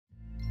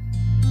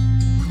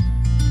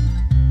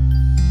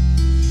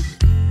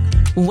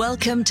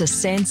Welcome to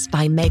Sense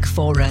by Meg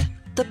Fora,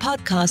 the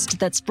podcast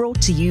that's brought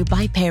to you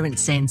by Parent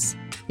Sense,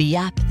 the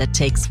app that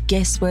takes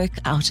guesswork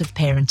out of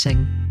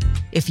parenting.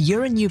 If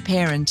you're a new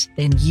parent,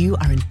 then you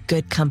are in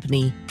good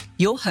company.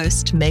 Your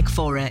host, Meg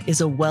Fora,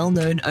 is a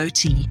well-known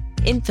OT,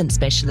 infant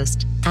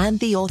specialist, and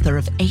the author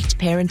of 8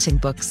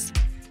 parenting books.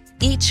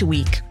 Each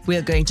week,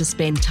 we're going to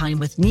spend time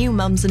with new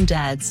mums and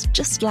dads,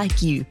 just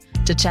like you,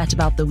 to chat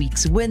about the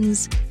week's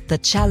wins, the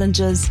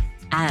challenges,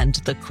 and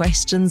the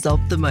questions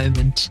of the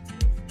moment.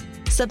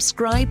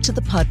 Subscribe to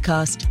the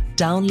podcast,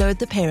 download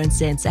the Parent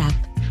Sense app,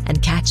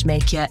 and catch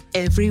Meg here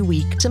every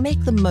week to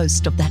make the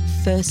most of that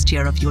first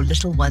year of your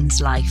little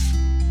one's life.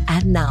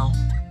 And now,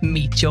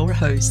 meet your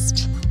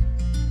host.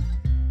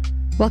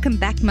 Welcome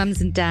back,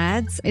 mums and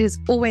dads. It is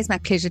always my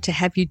pleasure to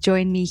have you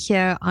join me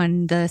here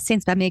on the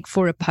Sense by Meg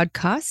Fora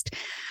podcast,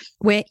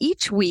 where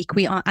each week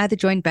we are either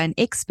joined by an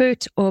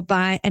expert or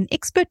by an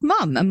expert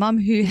mom, a mom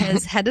who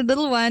has had a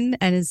little one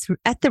and is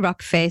at the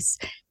rock face.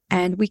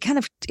 And we kind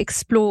of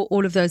explore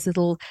all of those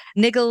little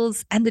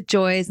niggles and the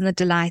joys and the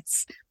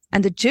delights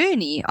and the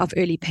journey of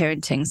early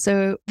parenting.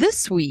 So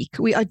this week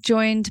we are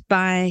joined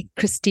by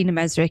Christina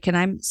Masureik, and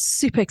I'm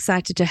super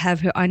excited to have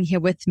her on here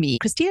with me.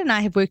 Christina and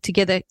I have worked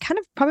together kind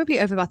of probably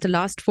over about the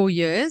last 4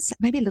 years,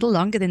 maybe a little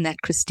longer than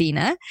that,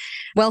 Christina.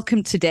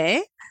 Welcome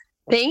today.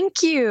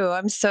 Thank you.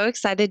 I'm so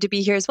excited to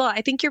be here as well.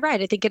 I think you're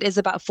right. I think it is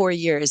about 4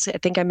 years. I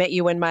think I met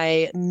you when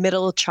my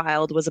middle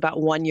child was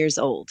about 1 year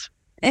old.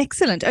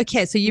 Excellent.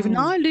 Okay, so you've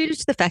now alluded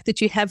to the fact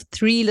that you have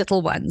 3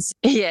 little ones.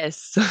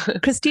 Yes.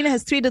 Christina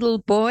has 3 little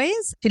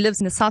boys. She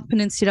lives in the South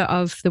Peninsula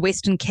of the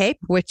Western Cape,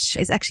 which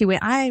is actually where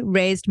I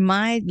raised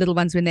my little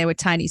ones when they were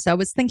tiny. So I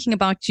was thinking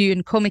about you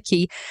in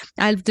Kommetjie.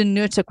 I lived in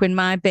Noordhoek when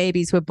my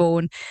babies were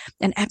born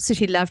and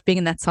absolutely loved being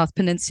in that South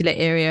Peninsula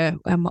area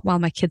while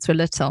my kids were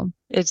little.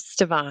 It's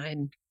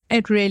divine.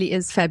 It really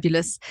is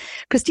fabulous.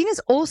 Christina's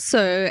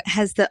also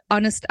has the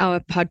Honest Hour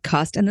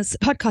podcast, and this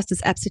podcast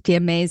is absolutely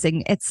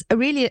amazing. It's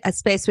really a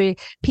space where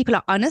people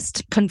are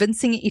honest,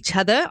 convincing each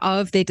other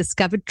of their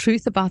discovered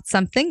truth about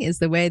something is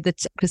the way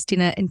that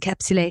Christina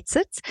encapsulates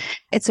it.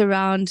 It's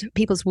around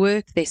people's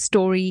work, their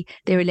story,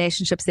 their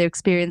relationships, their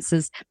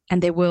experiences,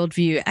 and their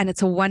worldview. And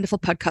it's a wonderful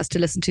podcast to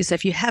listen to. So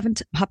if you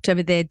haven't hopped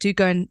over there, do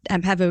go and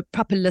have a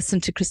proper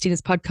listen to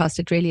Christina's podcast.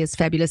 It really is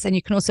fabulous. And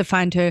you can also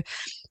find her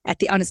at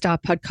the Honest Hour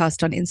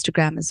podcast on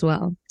Instagram as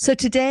well. So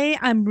today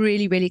I'm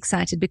really, really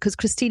excited because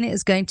Christina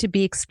is going to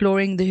be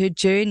exploring her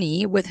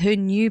journey with her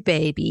new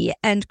baby.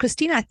 And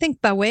Christina, I think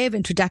by way of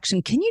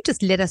introduction, can you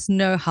just let us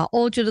know how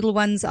old your little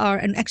ones are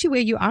and actually where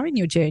you are in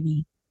your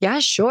journey? Yeah,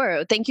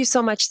 sure. Thank you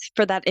so much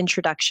for that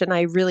introduction.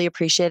 I really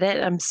appreciate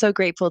it. I'm so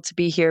grateful to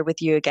be here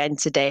with you again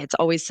today. It's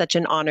always such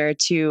an honor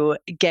to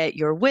get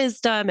your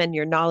wisdom and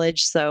your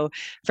knowledge. So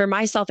for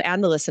myself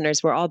and the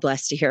listeners, we're all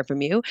blessed to hear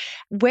from you.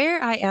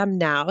 Where I am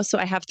now, so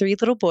I have 3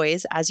 little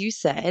boys, as you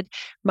said.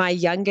 My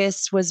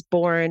youngest was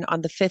born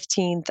on the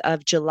 15th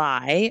of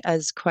July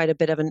as quite a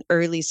bit of an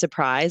early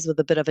surprise with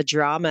a bit of a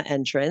drama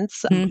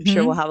entrance. I'm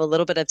sure we'll have a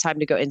little bit of time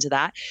to go into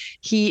that.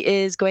 He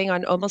is going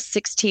on almost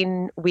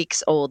 16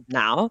 weeks old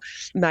now.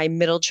 My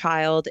middle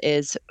child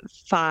is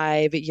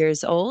 5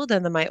 years old,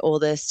 and then my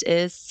oldest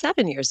is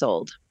 7 years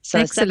old. So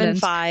Excellent. 7,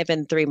 5,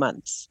 and 3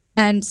 months.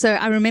 And so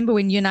I remember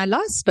when you and I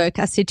last spoke,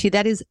 I said to you,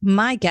 that is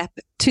my gap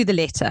to the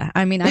letter.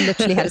 I mean, I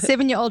literally had a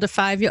 7-year-old, a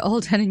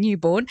 5-year-old, and a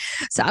newborn.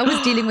 So I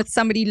was dealing with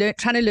somebody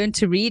trying to learn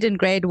to read in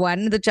grade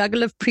 1, the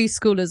juggle of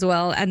preschool as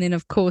well, and then,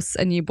 of course,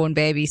 a newborn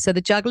baby. So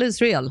the juggle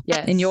is real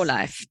in your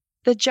life.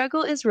 The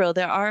juggle is real.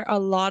 There are a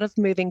lot of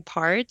moving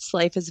parts.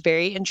 Life is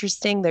very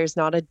interesting. There's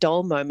not a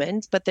dull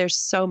moment, but there's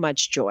so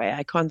much joy.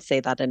 I can't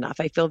say that enough.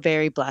 I feel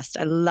very blessed.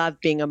 I love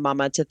being a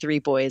mama to 3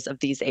 boys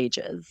of these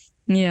ages.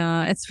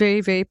 Yeah, it's very,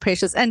 very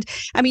precious. And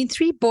I mean,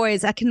 3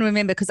 boys, I can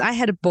remember because I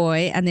had a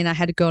boy and then I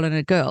had a girl and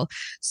a girl.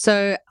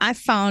 So I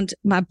found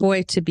my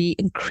boy to be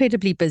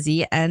incredibly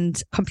busy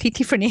and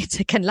completely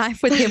frenetic, and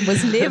life with him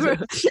was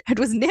it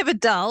was never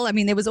dull. I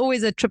mean, there was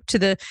always a trip to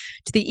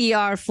the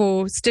ER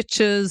for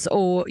stitches,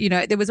 or,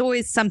 there was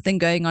always something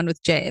going on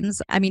with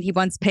James. I mean, he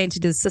once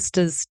painted his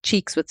sister's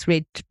cheeks with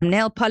red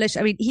nail polish.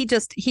 I mean, he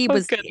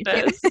was,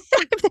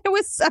 if there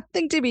was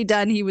something to be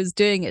done, he was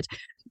doing it.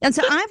 And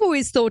so I've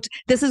always thought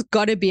this has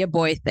got to be a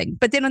boy thing.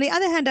 But then on the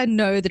other hand, I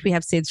know that we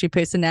have sensory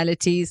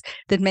personalities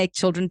that make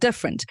children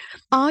different.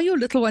 Are your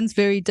little ones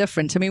very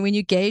different? I mean, when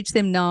you gauge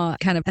them now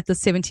kind of at the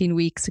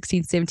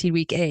 16, 17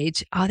 week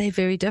age, are they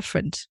very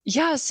different?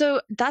 Yeah,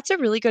 so that's a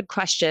really good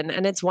question.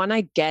 And it's one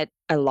I get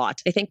a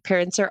lot. I think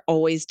parents are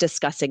always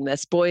discussing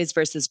this, boys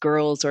versus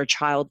girls or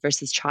child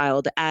versus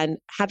child. And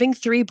having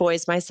 3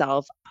 boys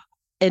myself,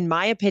 in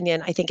my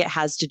opinion, I think it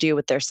has to do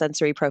with their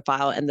sensory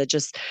profile and the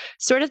just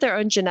sort of their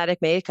own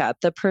genetic makeup,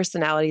 the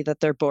personality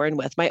that they're born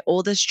with. My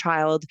oldest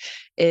child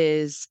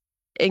is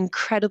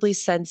incredibly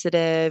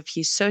sensitive.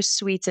 He's so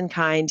sweet and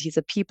kind. He's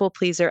a people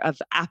pleaser of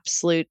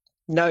absolute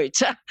note,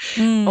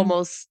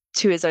 almost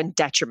to his own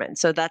detriment.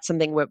 So that's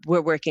something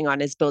we're working on,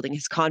 is building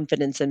his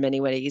confidence in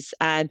many ways.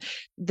 And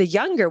the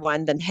younger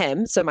one than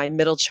him, so my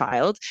middle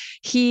child,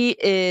 he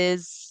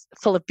is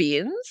full of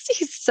beans.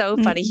 He's so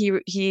funny.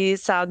 He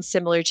sounds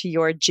similar to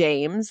your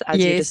James, as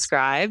you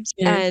described.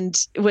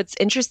 Yes. And what's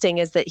interesting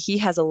is that he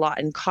has a lot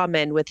in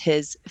common with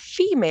his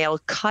female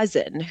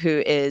cousin,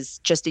 who is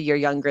just a year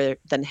younger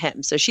than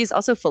him. So she's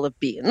also full of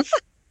beans.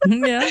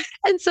 Yeah.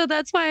 And so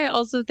that's why I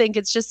also think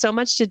it's just so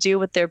much to do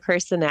with their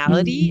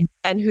personality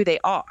and who they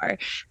are.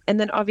 And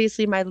then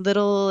obviously my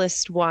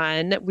littlest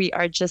one, we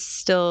are just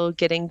still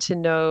getting to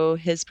know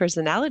his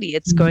personality.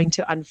 It's going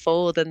to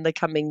unfold in the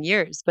coming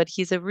years, but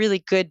he's a really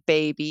good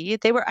baby.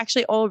 They were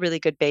actually all really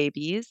good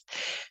babies.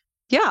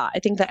 Yeah, I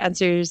think that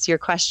answers your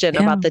question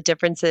about the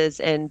differences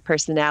in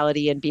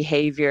personality and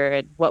behavior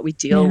and what we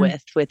deal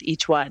with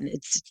each one.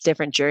 It's a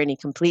different journey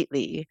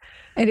completely.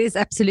 It is,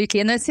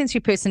 absolutely. And those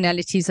sensory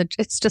personalities,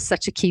 it's just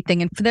such a key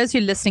thing. And for those who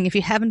are listening, if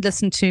you haven't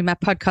listened to my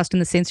podcast on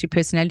the sensory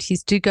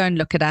personalities, do go and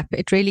look it up.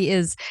 It really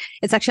is.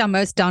 It's actually our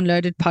most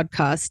downloaded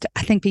podcast.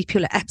 I think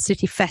people are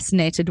absolutely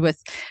fascinated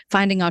with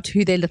finding out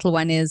who their little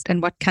one is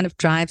and what kind of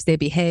drives their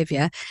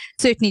behavior.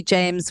 Certainly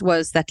James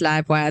was that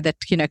live wire, that,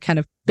 kind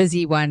of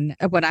busy one,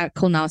 what I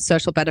call now a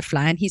social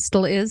butterfly, and he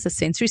still is a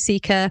sensory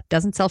seeker,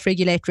 doesn't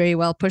self-regulate very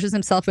well, pushes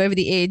himself over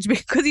the edge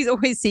because he's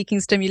always seeking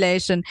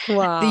stimulation.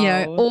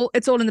 Wow.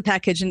 It's all in the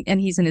package,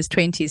 and he's in his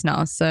 20s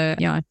now. So,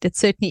 it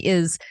certainly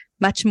is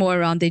much more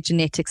around their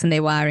genetics and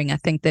their wiring, I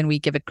think, than we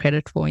give it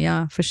credit for.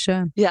 Yeah, for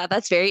sure. Yeah,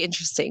 that's very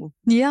interesting.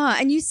 Yeah.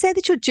 And you said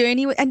that your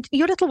journey, and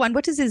your little one,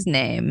 what is his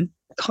name?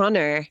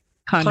 Connor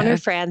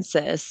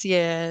Francis,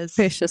 yes.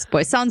 Precious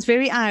boy. Sounds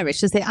very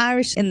Irish. Is there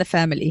Irish in the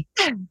family?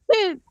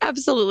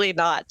 Absolutely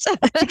not.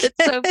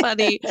 It's so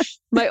funny.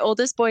 My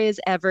oldest boy is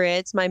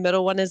Everett, my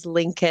middle one is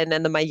Lincoln,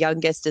 and then my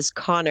youngest is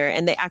Connor.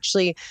 And they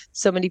actually,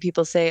 so many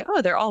people say,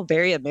 oh, they're all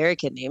very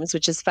American names,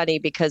 which is funny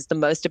because the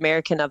most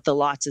American of the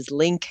lots is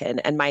Lincoln,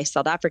 and my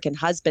South African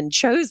husband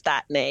chose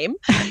that name.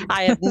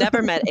 I have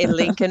never met a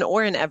Lincoln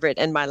or an Everett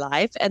in my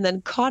life. And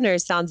then Connor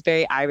sounds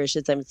very Irish.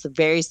 It's a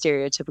very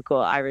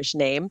stereotypical Irish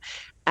name.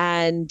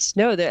 And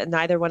no,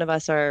 neither one of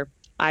us are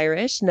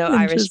Irish. No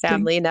Irish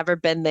family, never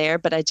been there,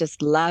 but I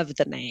just love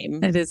the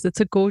name. It is.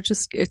 It's a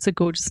gorgeous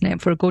name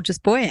for a gorgeous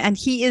boy. And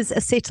he is a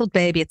settled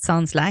baby, it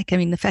sounds like. I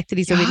mean, the fact that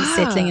he's already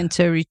settling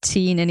into a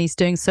routine and he's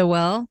doing so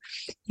well.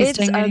 It's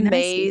really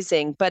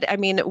amazing. Nicely. But I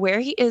mean, where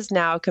he is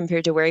now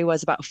compared to where he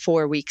was about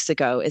 4 weeks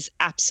ago is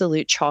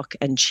absolute chalk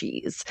and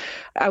cheese.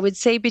 I would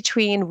say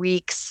between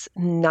weeks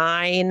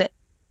 9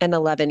 and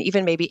 11,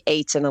 even maybe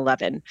 8 and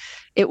 11,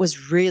 it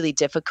was really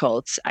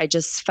difficult. I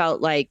just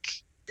felt like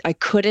I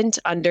couldn't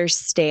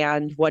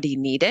understand what he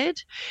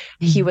needed.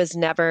 He was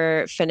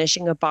never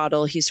finishing a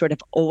bottle. He sort of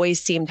always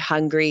seemed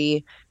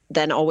hungry,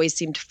 then always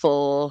seemed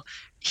full.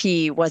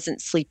 He wasn't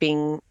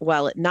sleeping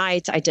well at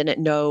night. I didn't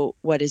know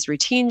what his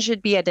routine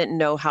should be. I didn't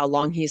know how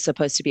long he's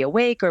supposed to be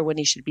awake or when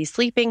he should be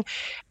sleeping.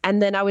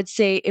 And then I would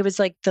say it was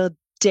like the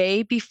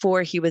day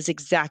before he was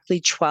exactly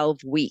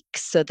 12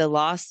 weeks. So the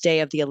last day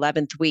of the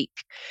 11th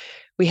week,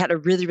 we had a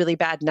really, really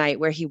bad night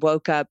where he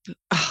woke up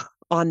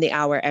on the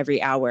hour,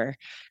 every hour.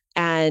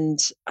 And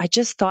I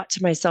just thought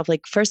to myself,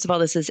 like, first of all,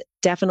 this is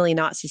definitely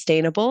not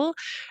sustainable.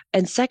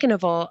 And second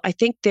of all, I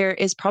think there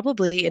is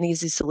probably an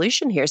easy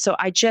solution here. So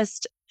I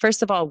just,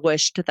 first of all,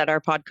 wished that our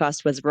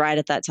podcast was right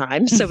at that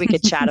time so we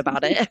could chat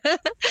about it.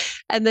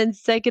 And then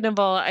second of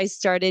all, I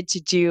started to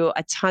do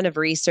a ton of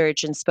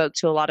research and spoke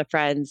to a lot of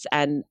friends.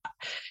 And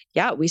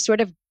yeah, we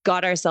sort of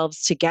got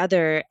ourselves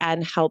together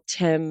and helped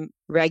him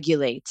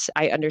regulate.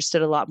 I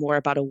understood a lot more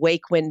about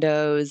awake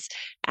windows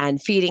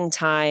and feeding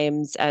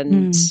times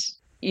and,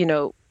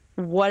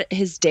 what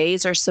his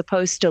days are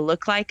supposed to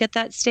look like at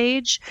that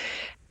stage.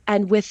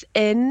 And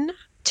within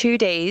 2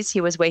 days,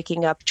 he was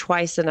waking up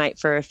twice a night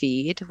for a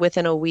feed.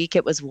 Within a week,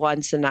 it was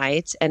once a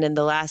night. And in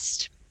the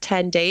last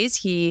 10 days,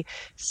 he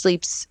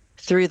sleeps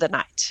through the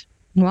night.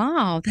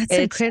 Wow, that's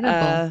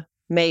incredible.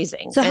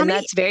 Amazing. So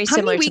that's very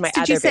similar to my other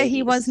babies. Did you say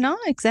he was now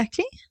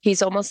exactly?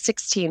 He's almost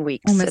 16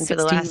 weeks. And for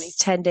the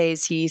last 10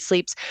 days, he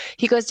sleeps.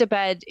 He goes to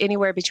bed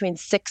anywhere between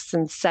 6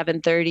 and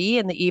 7:30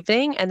 in the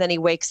evening. And then he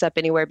wakes up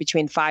anywhere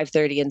between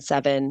 5:30 and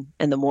 7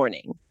 in the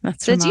morning.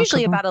 So it's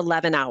usually about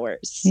 11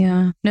 hours.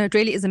 Yeah. No, it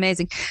really is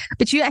amazing.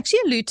 But you actually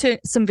allude to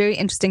some very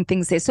interesting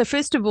things there. So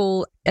first of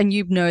all, and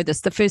you know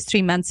this, the first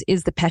 3 months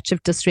is the patch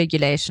of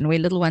dysregulation where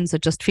little ones are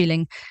just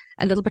feeling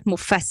a little bit more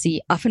fussy,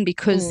 often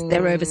because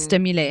they're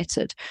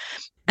overstimulated.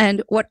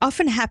 And what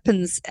often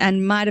happens,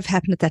 and might have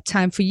happened at that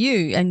time for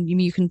you, and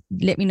you can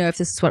let me know if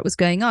this is what was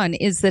going on,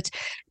 is that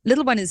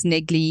little one is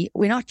niggly.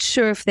 We're not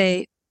sure if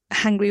they're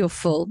hungry or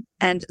full.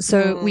 And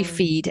so we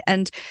feed.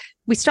 And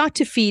we start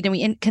to feed, and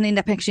we can end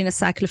up actually in a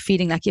cycle of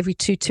feeding like every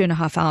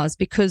 2.5 hours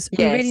because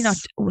we're really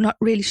not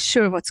really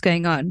sure what's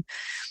going on.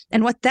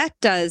 And what that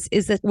does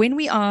is that when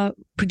we are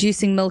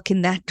producing milk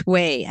in that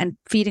way and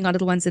feeding our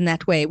little ones in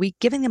that way, we're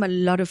giving them a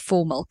lot of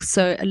full milk.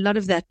 So a lot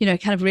of that,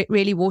 kind of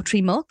really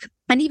watery milk.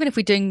 And even if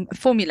we're doing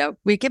formula,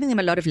 we're giving them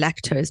a lot of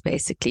lactose,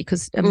 basically,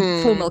 because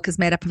full milk is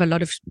made up of a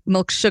lot of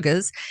milk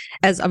sugars,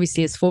 as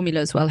obviously as formula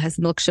as well has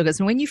milk sugars.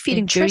 And when you're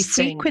feeding very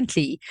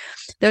frequently,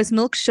 those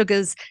milk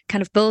sugars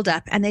kind of build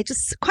up, and they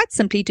just quite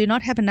simply do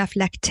not have enough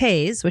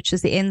lactase, which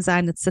is the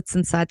enzyme that sits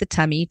inside the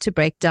tummy, to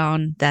break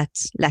down that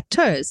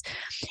lactose.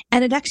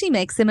 And it actually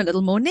makes them a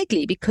little more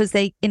niggly, because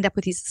they end up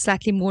with these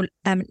slightly more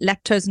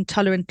lactose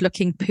intolerant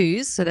looking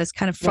poos. So those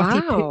kind of frothy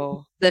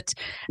poos that,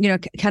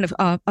 kind of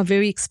are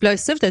very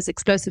explosive, those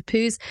explosive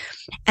poos.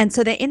 And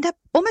so they end up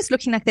almost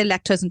looking like they're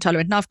lactose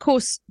intolerant. Now, of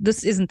course,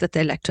 this isn't that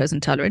they're lactose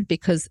intolerant,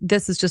 because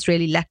this is just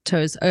really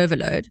lactose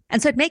overload.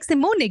 And so it makes them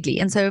more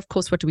niggly. And so, of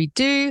course, what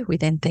do? We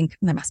then think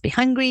they must be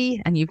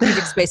hungry. And you've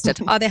expressed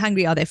it. Are they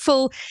hungry? Are they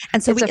full?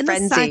 And so we're in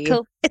the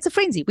cycle. It's a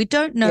frenzy. We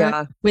don't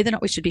know whether or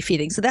not we should be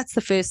feeding. So that's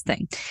the first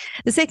thing.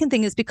 The second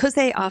thing is, because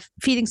they are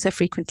feeding so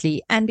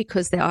frequently, and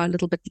because they are a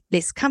little bit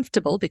less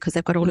comfortable because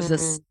they've got all of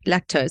this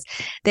lactose,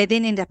 they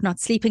then end up not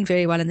sleeping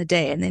very well in the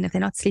day. And then if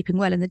they're not sleeping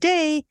well in the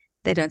day,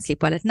 they don't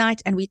sleep well at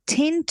night. And we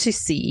tend to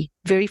see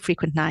very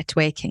frequent night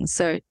wakings.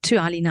 So too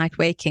early night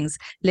wakings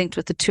linked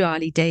with the too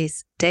early day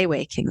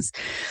wakings.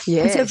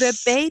 Yes. And so for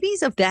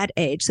babies of that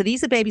age, so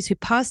these are babies who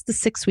passed the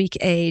 6-week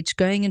age,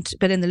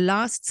 but in the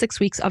last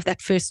 6 weeks of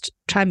that first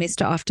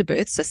trimester after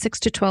birth, so 6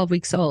 to 12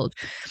 weeks old,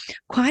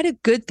 quite a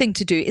good thing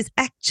to do is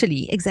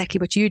actually exactly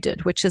what you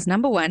did, which is,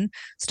 number one,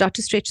 start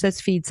to stretch those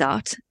feeds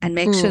out and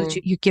make sure that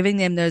you're giving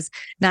them those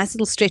nice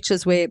little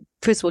stretches where,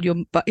 first of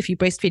all, if you're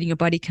breastfeeding, your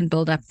body can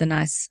build up the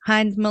nice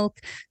hind milk.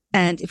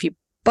 And if you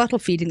bottle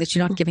feeding, that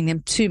you're not giving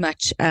them too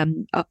much,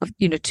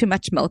 too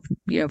much milk,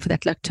 for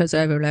that lactose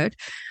overload.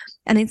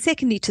 And then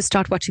secondly, to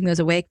start watching those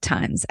awake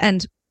times.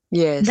 And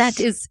yes, that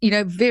is,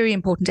 very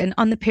important. And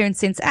on the Parent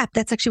Sense app,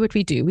 that's actually what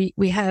we do.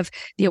 We have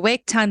the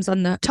awake times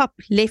on the top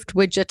left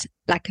widget,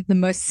 like the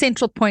most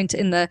central point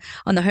on the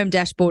home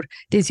dashboard.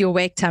 There's your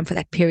awake time for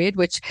that period,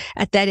 which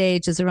at that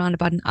age is around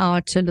about an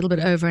hour to a little bit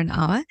over an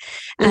hour.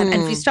 And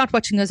if you start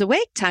watching those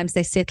awake times,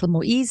 they settle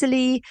more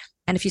easily.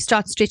 And if you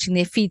start stretching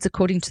their feeds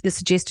according to the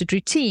suggested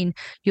routine,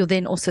 you'll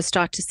then also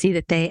start to see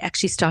that they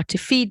actually start to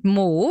feed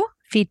more,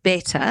 feed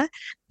better,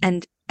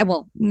 and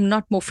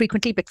not more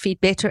frequently, but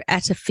feed better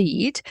at a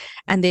feed,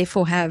 and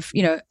therefore have,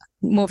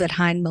 more of that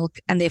hind milk,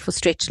 and therefore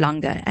stretch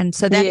longer. And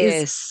so that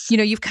is,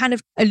 you've kind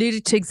of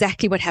alluded to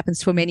exactly what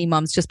happens for many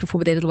moms just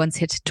before their little ones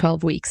hit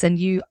 12 weeks. And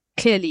you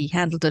clearly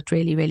handled it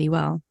really, really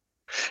well.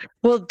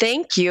 Well,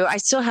 thank you. I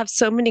still have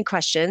so many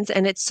questions,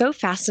 and it's so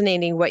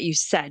fascinating what you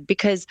said,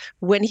 because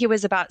when he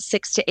was about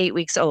 6 to 8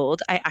 weeks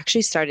old, I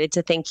actually started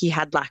to think he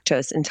had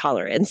lactose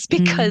intolerance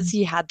because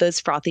he had those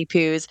frothy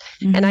poos,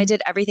 and I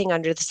did everything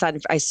under the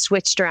sun. I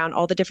switched around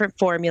all the different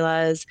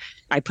formulas.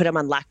 I put him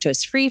on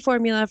lactose-free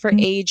formula for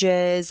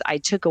ages. I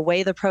took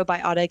away the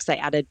probiotics. I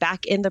added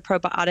back in the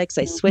probiotics.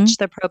 I switched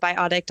the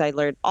probiotic. I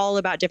learned all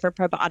about different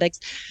probiotics.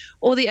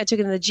 I took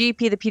it to the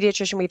GP, the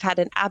pediatrician. We've had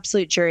an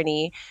absolute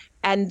journey.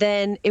 And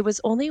then it was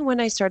only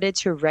when I started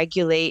to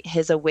regulate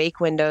his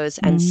awake windows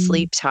and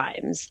sleep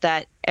times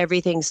that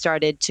everything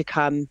started to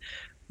come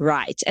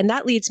right. And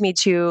that leads me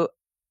to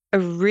a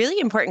really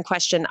important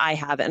question I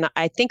have. And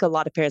I think a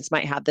lot of parents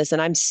might have this,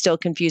 and I'm still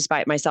confused by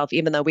it myself,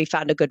 even though we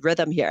found a good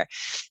rhythm here,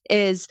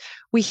 is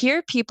we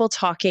hear people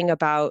talking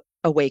about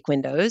awake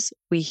windows.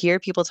 We hear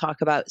people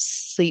talk about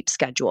sleep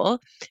schedule.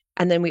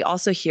 And then we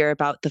also hear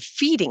about the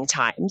feeding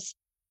times.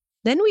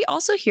 Then we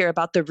also hear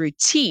about the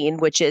routine,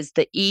 which is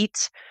the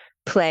eat,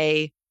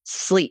 play,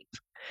 sleep.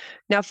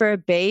 Now, for a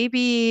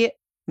baby,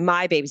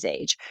 my baby's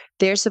age,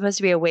 they're supposed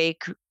to be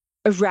awake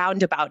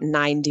around about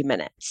 90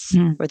 minutes,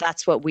 or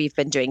that's what we've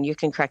been doing. You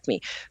can correct me.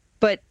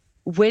 But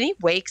when he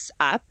wakes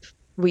up,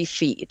 we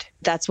feed.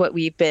 That's what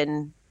we've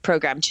been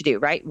programmed to do,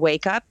 right?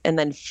 Wake up and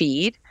then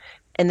feed.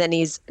 And then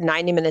he's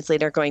 90 minutes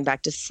later going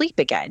back to sleep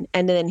again.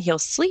 And then he'll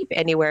sleep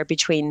anywhere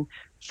between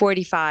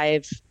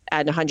 45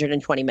 and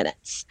 120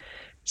 minutes.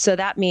 So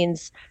that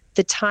means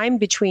the time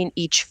between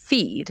each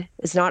feed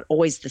is not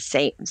always the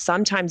same.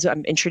 Sometimes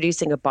I'm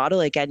introducing a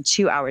bottle again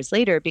 2 hours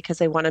later because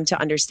I want him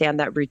to understand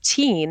that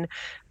routine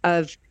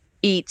of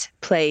eat,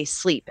 play,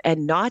 sleep,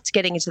 and not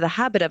getting into the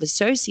habit of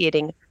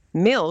associating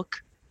milk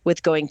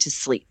with going to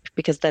sleep,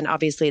 because then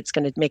obviously it's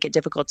going to make it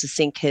difficult to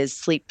sync his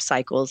sleep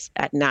cycles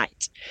at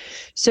night.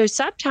 So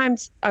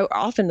sometimes, or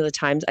often of the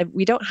times,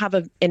 we don't have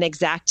an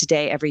exact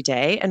day every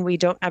day, and we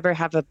don't ever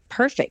have a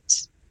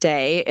perfect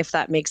day, if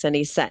that makes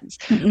any sense.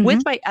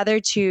 With my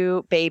other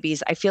two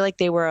babies, I feel like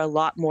they were a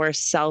lot more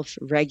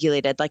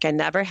self-regulated. Like I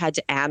never had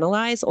to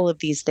analyze all of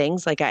these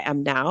things like I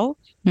am now.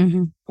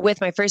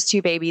 With my first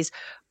two babies,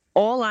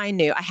 all I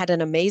knew, I had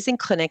an amazing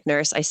clinic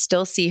nurse. I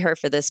still see her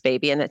for this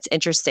baby. And it's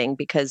interesting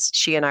because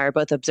she and I are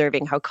both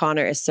observing how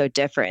Connor is so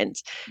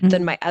different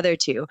than my other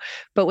two.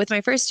 But with my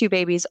first two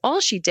babies,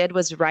 all she did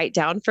was write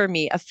down for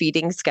me a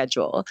feeding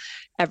schedule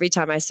every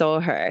time I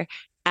saw her.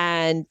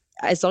 And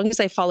as long as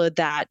I followed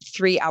that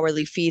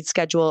 3-hourly feed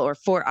schedule or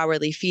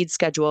 4-hourly feed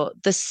schedule,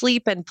 the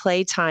sleep and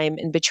play time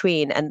in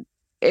between, and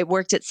it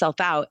worked itself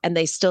out, and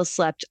they still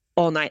slept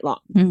all night long.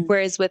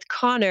 Whereas with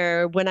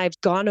Connor, when I've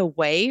gone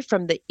away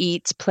from the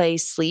eat, play,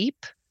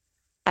 sleep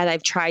and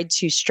I've tried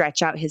to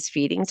stretch out his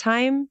feeding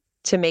time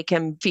to make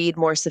him feed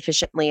more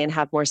sufficiently and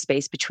have more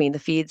space between the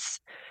feeds,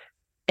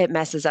 it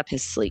messes up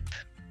his sleep.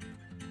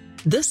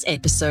 This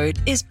episode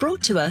is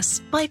brought to us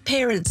by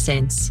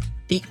ParentSense,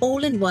 the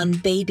all-in-one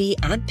baby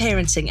and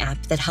parenting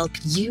app that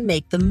helps you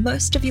make the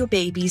most of your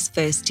baby's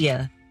first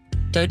year.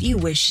 Don't you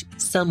wish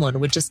someone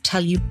would just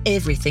tell you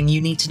everything you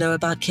need to know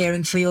about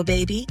caring for your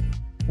baby?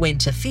 When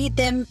to feed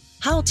them,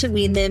 how to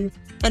wean them,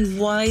 and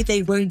why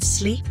they won't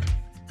sleep?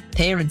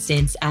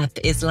 ParentSense app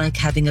is like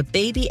having a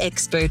baby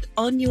expert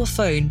on your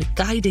phone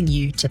guiding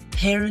you to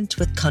parent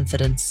with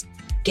confidence.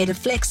 Get a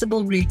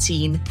flexible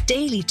routine,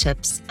 daily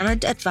tips,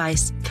 and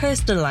advice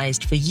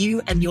personalized for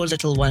you and your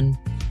little one.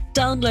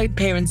 Download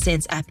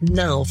ParentSense app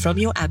now from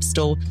your app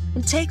store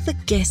and take the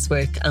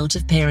guesswork out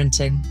of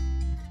parenting.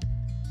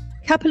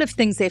 Couple of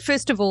things there.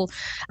 First of all,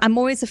 I'm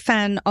always a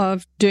fan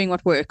of doing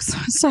what works.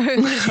 So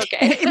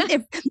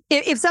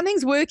if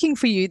something's working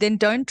for you, then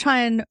don't try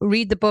and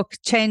read the book,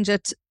 change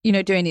it,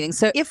 do anything.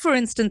 So if, for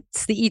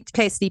instance, the eat,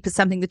 play, sleep is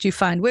something that you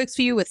find works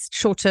for you with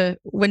shorter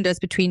windows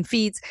between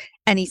feeds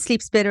and he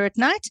sleeps better at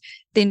night,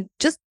 then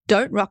just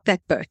don't rock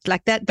that boat.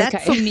 Like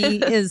that for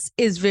me is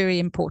very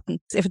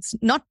important. If it's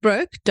not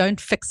broke, don't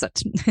fix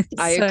it.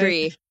 I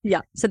agree.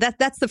 Yeah. So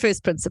that's the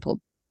first principle.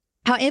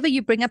 However,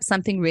 you bring up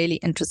something really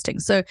interesting.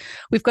 So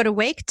we've got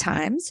awake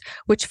times,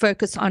 which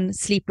focus on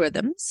sleep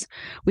rhythms.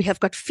 We have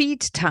got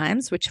feed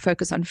times, which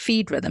focus on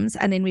feed rhythms.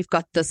 And then we've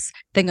got this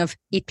thing of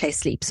eat, play,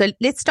 sleep. So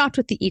let's start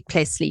with the eat,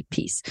 play, sleep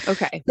piece.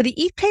 Okay. So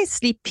the eat, play,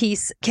 sleep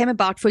piece came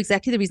about for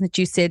exactly the reason that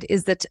you said,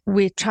 is that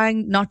we're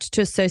trying not to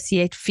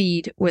associate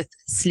feed with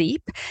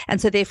sleep. And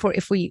so therefore,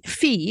 if we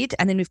feed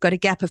and then we've got a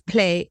gap of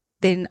play,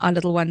 then our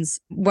little ones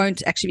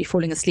won't actually be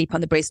falling asleep on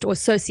the breast or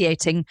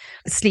associating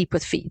sleep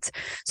with feeds.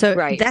 So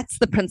That's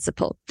the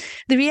principle.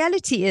 The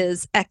reality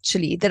is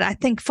actually that I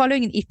think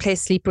following an eat, play,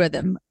 sleep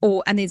rhythm,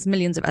 and there's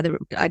millions of other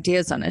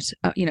ideas on it,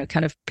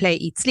 kind of play,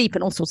 eat, sleep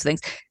and all sorts of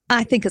things,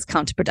 I think is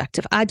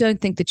counterproductive. I don't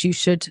think that you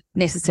should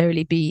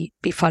necessarily be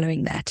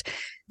following that.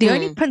 The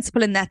only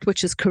principle in that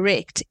which is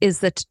correct is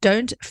that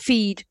don't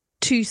feed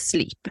to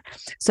sleep.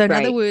 So in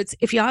other words,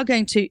 if you are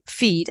going to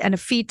feed and a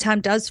feed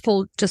time does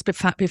fall just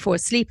before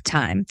sleep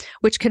time,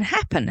 which can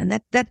happen, and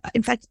that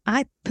in fact,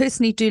 I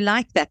personally do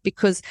like that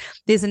because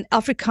there's an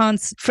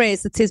Afrikaans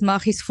phrase that says,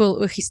 "Maag is vol,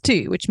 oog is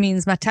toe," which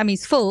means my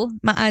tummy's full,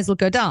 my eyes will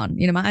go down,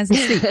 my eyes will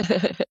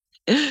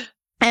sleep.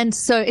 And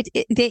so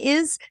there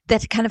is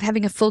that kind of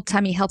having a full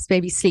tummy helps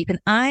baby sleep. And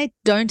I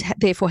don't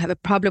therefore have a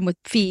problem with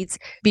feeds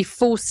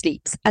before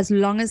sleeps, as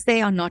long as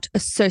they are not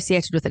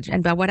associated with it.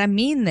 And by what I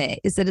mean there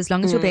is that as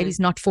long as your baby's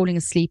not falling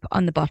asleep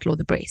on the bottle or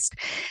the breast.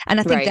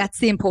 And I think that's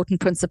the important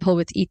principle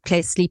with eat,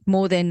 play, sleep,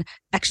 more than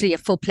actually a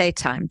full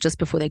playtime just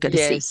before they go to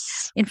sleep.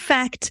 In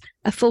fact,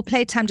 a full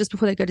playtime just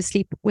before they go to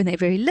sleep when they're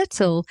very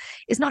little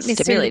is not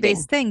necessarily the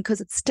best thing because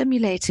it's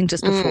stimulating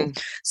just before.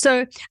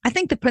 So I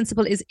think the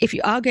principle is if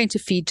you are going to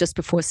feed just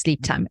before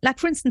sleep time, like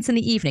for instance in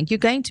the evening, you're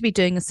going to be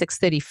doing a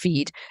 6:30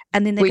 feed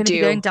and then they're going to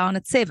be going down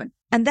at 7.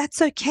 And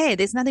that's okay.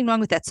 There's nothing wrong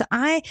with that. So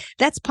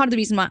that's part of the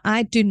reason why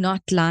I do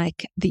not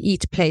like the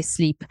eat, play,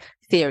 sleep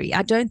theory.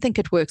 I don't think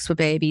it works for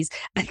babies.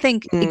 I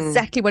think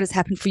exactly what has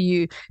happened for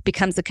you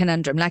becomes a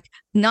conundrum. Like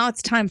now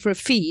it's time for a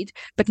feed,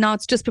 but now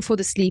it's just before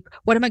the sleep.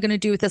 What am I going to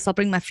do with this? I'll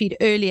bring my feed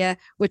earlier,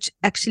 which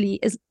actually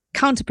is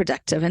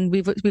counterproductive. And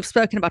we've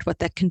spoken about what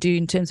that can do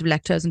in terms of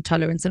lactose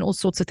intolerance and all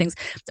sorts of things.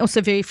 Also,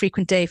 very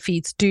frequent day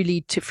feeds do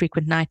lead to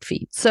frequent night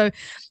feeds. So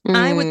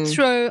I would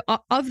throw,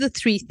 of the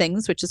three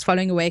things, which is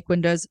following awake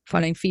windows,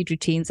 following feed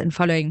routines, and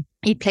following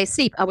eat, play,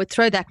 sleep, I would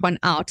throw that one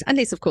out,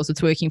 unless, of course,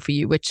 it's working for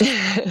you, which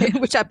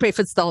I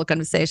preface the whole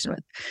conversation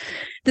with.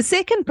 The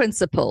second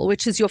principle,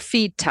 which is your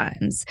feed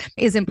times,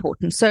 is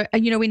important. So,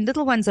 when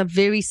little ones are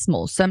very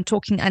small, so I'm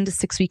talking under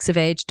 6 weeks of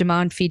age,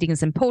 demand feeding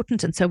is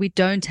important. And so we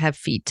don't have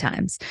feed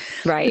times.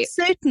 Right.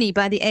 But certainly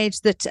by the age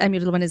that your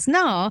little one is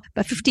now,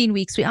 by 15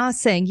 weeks, we are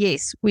saying,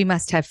 yes, we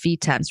must have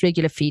feed times,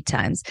 regular feed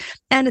times.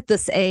 And at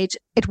this age,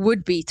 it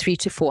would be 3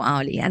 to 4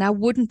 hourly. And I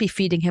wouldn't be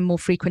feeding him more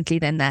frequently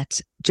than that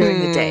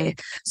during the day.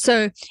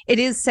 So it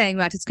is saying,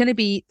 right, it's going to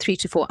be 3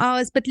 to 4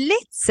 hours. But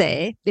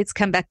let's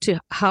come back to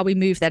how we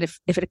move that if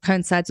it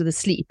coincides with the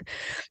sleep.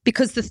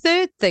 Because the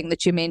third thing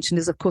that you mentioned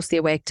is, of course, the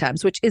awake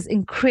times, which is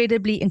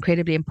incredibly,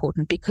 incredibly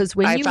important. Because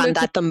when I found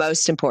that the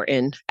most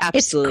important.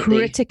 Absolutely. It's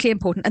critically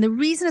important. And the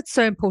reason it's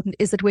so important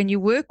is that when you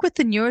work with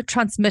the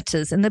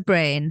neurotransmitters in the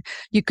brain,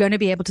 you're going to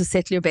be able to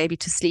settle your baby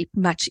to sleep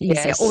much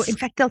easier. Yes. Or in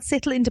fact, they'll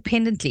settle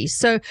independently.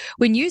 So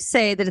when you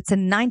say that it's a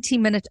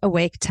 90-minute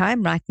awake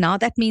time right now,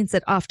 that means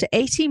that after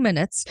 80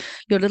 minutes,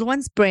 your little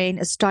one's brain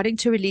is starting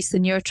to release the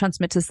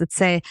neurotransmitters that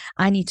say,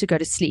 I need to go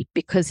to sleep,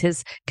 because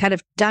his kind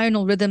of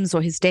diurnal rhythms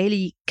or his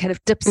daily kind of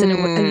dips in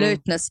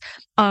alertness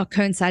are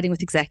coinciding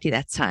with exactly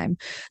that time.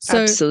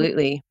 So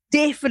absolutely.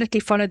 Definitely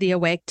follow the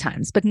awake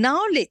times. But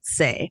now let's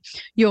say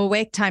your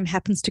awake time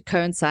happens to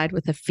coincide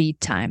with a feed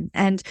time.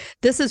 And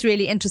this is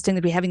really interesting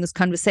that we're having this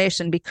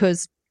conversation,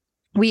 because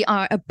we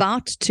are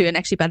about to, and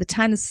actually by the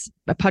time this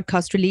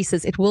podcast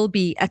releases, it will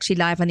be actually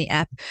live on the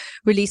app,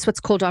 release what's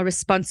called our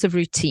responsive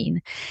routine.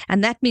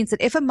 And that means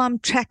that if a mom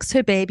tracks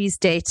her baby's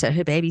data,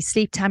 her baby's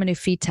sleep time and her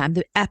feed time,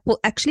 the app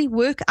will actually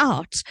work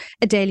out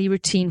a daily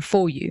routine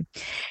for you.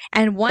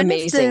 And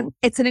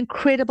it's an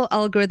incredible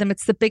algorithm.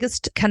 It's the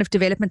biggest kind of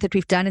development that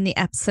we've done in the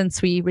app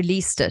since we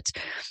released it.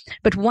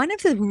 But one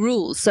of the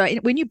rules, so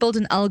when you build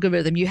an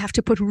algorithm, you have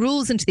to put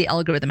rules into the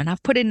algorithm. And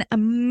I've put in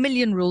 1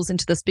 million rules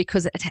into this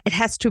because it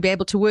has to be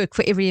able to work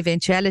for every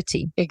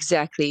eventuality.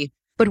 Exactly.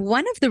 But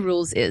one of the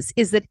rules is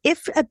that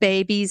if a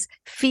baby's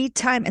feed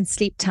time and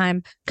sleep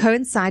time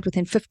coincide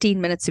within 15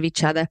 minutes of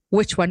each other,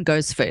 which one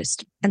goes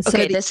first? And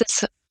so this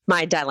is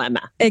my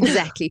dilemma.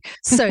 Exactly.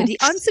 So the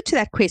answer to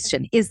that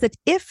question is that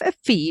if a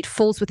feed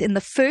falls within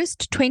the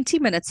first 20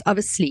 minutes of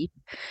a sleep,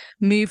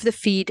 move the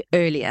feed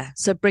earlier.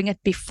 So bring it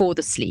before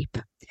the sleep.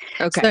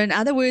 Okay. So in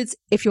other words,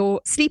 if your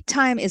sleep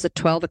time is at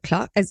 12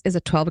 o'clock,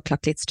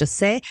 let's just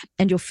say,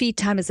 and your feed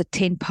time is at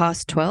 10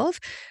 past 12,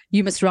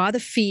 you must rather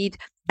feed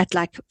at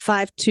like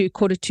 5 to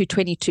quarter to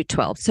 20 to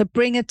 12. So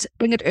bring it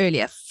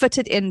earlier, fit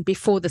it in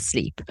before the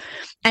sleep.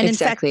 And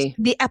exactly. In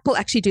fact, the app will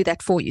actually do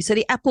that for you. So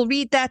the app will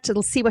read that,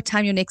 it'll see what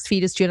time your next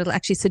feed is due, and it'll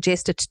actually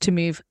suggest it to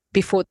move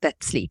before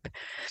that sleep.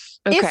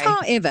 Okay. If,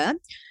 however,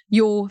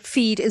 your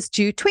feed is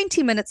due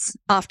 20 minutes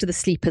after the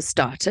sleep has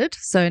started,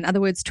 so in other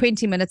words,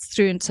 20 minutes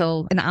through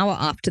until an hour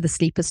after the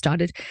sleep has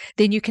started,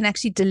 then you can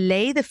actually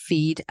delay the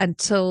feed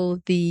until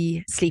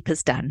the sleep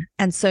is done.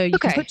 And so you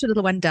can put your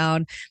little one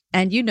down,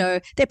 and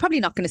they're probably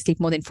not going to sleep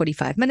more than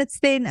 45 minutes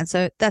then. And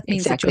so that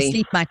means that your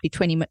feed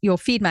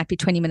might be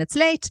 20 minutes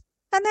late.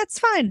 And that's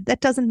fine. That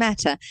doesn't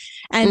matter.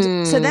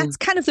 And so that's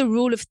kind of the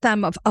rule of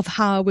thumb of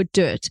how I would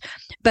do it.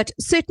 But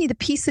certainly the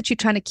piece that you're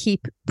trying to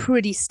keep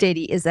pretty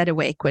steady is that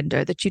awake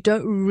window, that you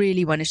don't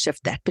really want to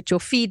shift that. But your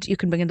feed, you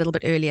can bring it a little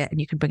bit earlier and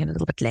you can bring it a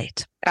little bit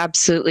late.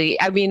 Absolutely.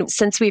 I mean,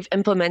 since we've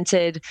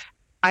implemented,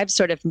 I've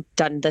sort of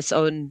done this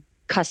own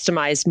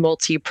customized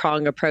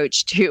multi-prong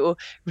approach to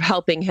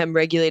helping him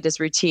regulate his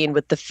routine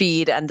with the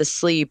feed and the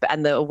sleep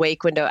and the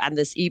awake window and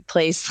this eat,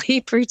 play,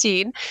 sleep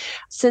routine.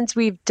 Since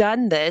we've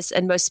done this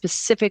and most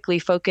specifically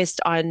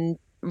focused on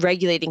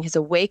regulating his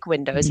awake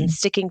windows and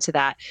sticking to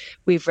that,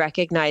 we've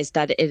recognized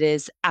that it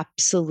is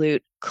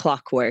absolute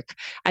clockwork.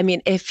 I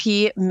mean, if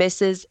we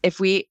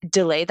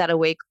delay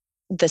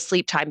the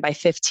sleep time by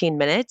 15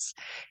 minutes,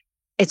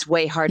 it's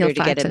way harder to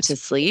get him to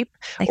sleep.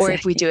 Exactly. Or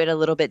if we do it a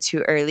little bit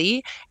too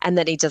early and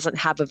then he doesn't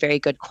have a very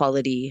good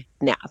quality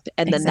nap.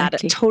 And then that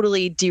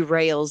totally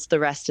derails the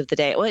rest of the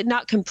day. Well,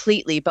 not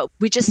completely, but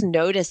we just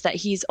notice that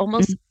he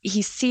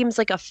seems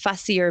like a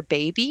fussier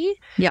baby.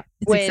 Yeah,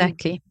 when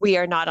we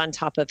are not on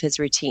top of his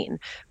routine.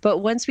 But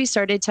once we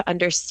started to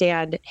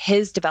understand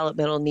his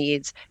developmental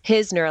needs,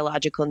 his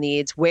neurological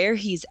needs, where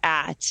he's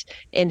at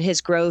in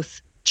his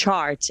growth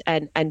chart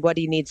and what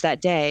he needs that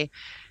day,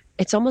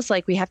 it's almost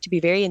like we have to be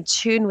very in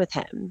tune with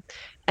him.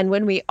 And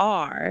when we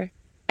are,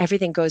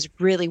 everything goes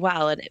really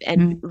well.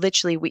 And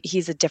literally,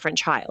 he's a different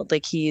child.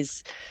 Like,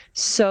 he's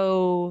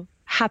so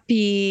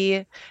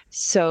happy,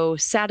 so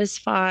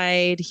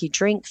satisfied. He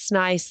drinks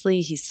nicely.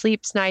 He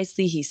sleeps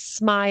nicely. He's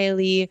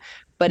smiley.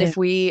 But if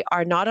we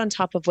are not on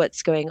top of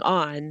what's going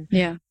on,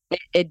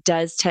 it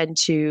does tend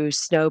to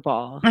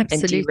snowball and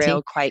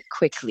derail quite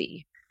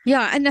quickly.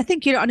 Yeah. And I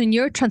think, on a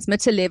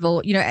neurotransmitter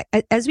level,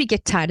 as we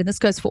get tired, and this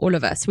goes for all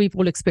of us, we've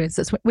all experienced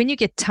this. When you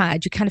get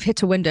tired, you kind of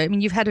hit a window. I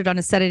mean, you've had it on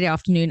a Saturday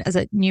afternoon as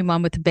a new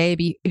mom with a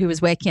baby who was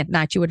waking at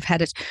night. You would have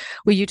had it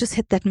where you just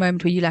hit that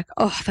moment where you're like,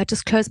 oh, if I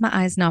just close my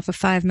eyes now for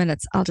 5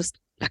 minutes, I'll just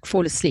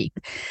fall asleep.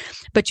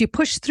 But you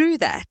push through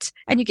that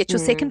and you get your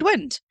second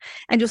wind.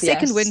 And your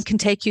second wind can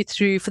take you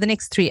through for the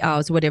next 3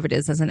 hours, or whatever it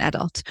is as an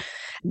adult.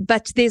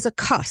 But there's a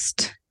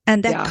cost.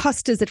 And that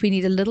cost is that we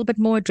need a little bit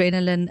more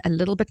adrenaline, a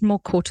little bit more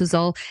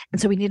cortisol. And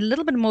so we need a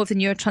little bit more of the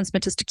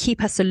neurotransmitters to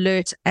keep us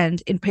alert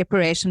and in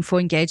preparation for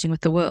engaging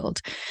with the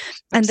world.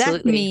 And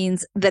that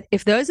means that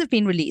if those have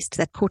been released,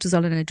 that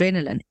cortisol and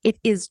adrenaline, it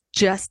is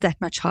just that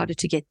much harder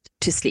to get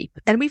to sleep.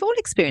 And we've all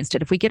experienced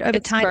it. If we get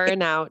overtired,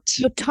 burnout.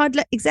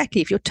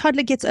 If your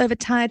toddler gets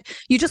overtired,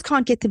 you just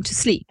can't get them to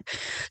sleep.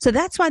 So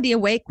that's why the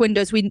awake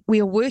windows,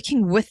 we are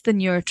working with the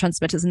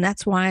neurotransmitters, and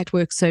that's why it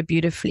works so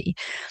beautifully.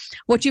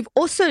 What you've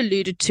also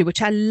alluded to,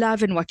 which I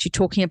love in what you're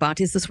talking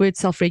about, is this word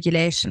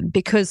self-regulation,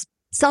 because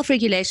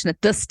self-regulation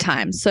at this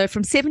time, so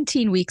from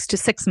 17 weeks to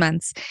 6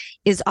 months,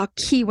 is our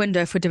key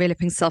window for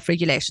developing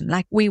self-regulation.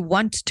 Like, we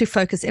want to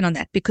focus in on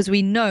that because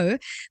we know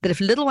that if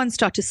little ones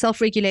start to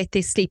self-regulate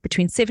their sleep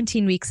between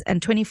 17 weeks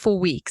and 24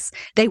 weeks,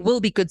 they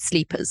will be good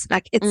sleepers.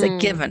 Like, it's a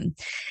given.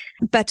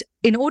 But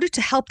in order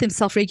to help them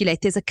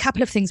self-regulate, there's a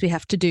couple of things we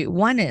have to do.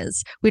 One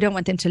is we don't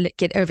want them to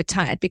get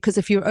overtired, because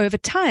if you're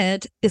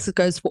overtired, this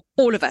goes for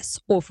all of us.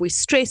 Or if we're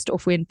stressed or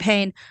if we're in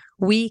pain,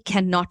 we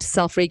cannot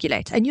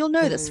self-regulate. And you'll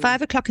know this,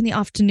 5 o'clock in the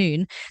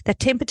afternoon, that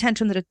temper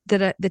tantrum that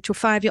your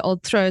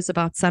 5-year-old throws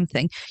about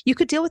something, you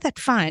could deal with that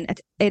fine at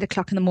 8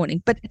 o'clock in the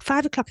morning. But at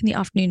 5 o'clock in the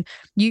afternoon,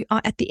 you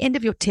are at the end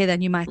of your tether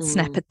and you might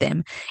snap at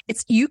them.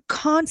 You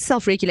can't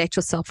self-regulate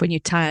yourself when you're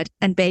tired,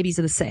 and babies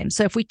are the same.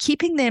 So if we're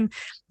keeping them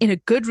in a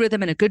good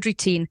rhythm and a good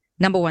routine,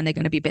 number one, they're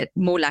going to be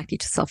more likely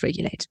to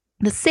self-regulate.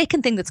 The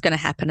second thing that's going to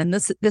happen, and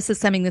this is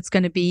something that's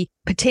going to be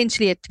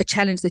potentially a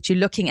challenge that you're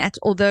looking at,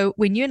 although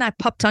when you and I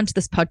popped onto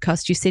this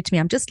podcast, you said to me,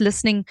 I'm just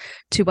listening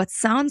to what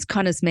sounds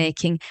Connor's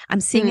making. I'm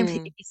seeing him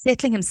he's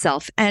settling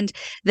himself. And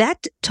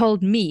that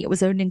told me, it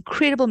was an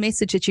incredible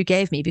message that you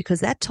gave me, because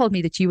that told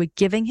me that you were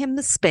giving him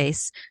the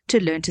space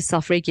to learn to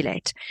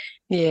self-regulate.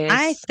 Yes.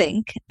 I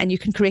think, and you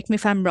can correct me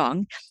if I'm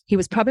wrong, he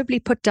was probably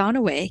put down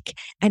awake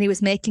and he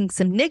was making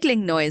some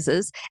niggling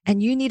noises,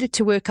 and you needed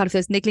to work out if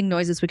those niggling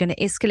noises were going to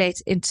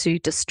escalate into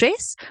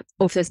distress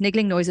or if those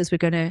niggling noises were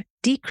going to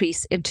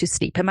decrease into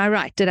sleep. Am I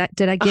right? Did I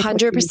get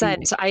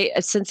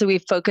 100%? Since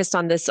we've focused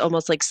on this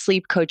almost like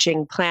sleep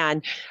coaching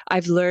plan,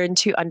 I've learned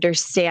to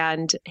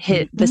understand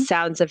the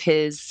sounds of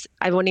his,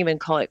 I won't even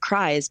call it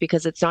cries,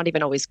 because it's not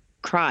even always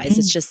cries.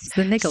 It's just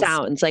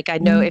sounds. Like I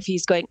know if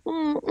he's going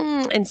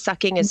and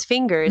sucking his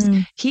fingers,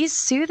 he's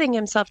soothing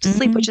himself to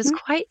sleep, which is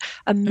quite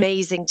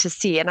amazing to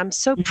see. And I'm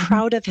so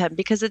proud of him,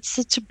 because it's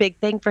such a big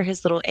thing for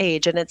his little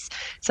age. And it's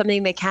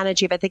something they can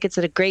achieve. I think it's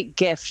a great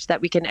gift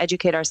that we can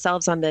educate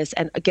ourselves on this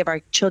and give our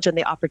children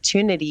the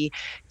opportunity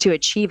to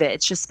achieve it.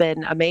 It's just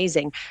been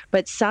amazing.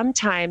 But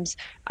sometimes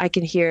I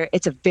can hear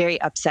it's a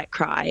very upset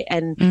cry.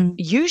 And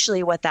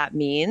usually what that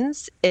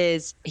means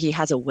is he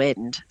has a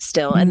wind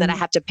still. And then I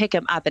have to pick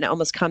him up and it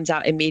almost comes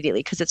out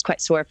immediately because it's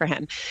quite sore for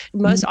him.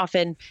 Most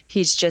often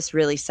he's just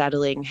really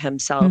settling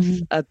himself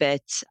a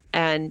bit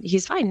and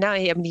he's fine now.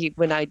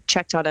 When I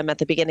checked on him at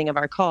the beginning of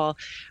our call,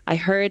 I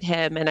heard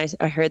him and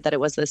I heard that it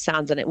was the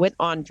sounds, and it went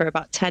on for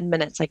about 10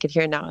 minutes. I could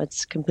hear now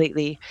it's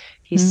completely,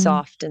 he's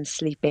soft and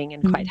sleeping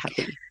and quite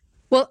happy.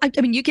 Well, I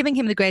mean, you're giving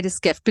him the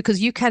greatest gift,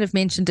 because you kind of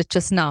mentioned it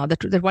just now,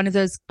 that one of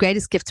those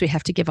greatest gifts we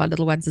have to give our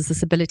little ones is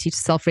this ability to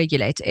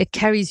self-regulate. It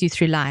carries you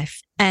through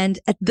life. And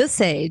at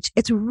this age,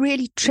 it's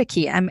really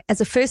tricky.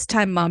 As a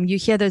first-time mom, you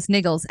hear those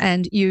niggles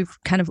and you've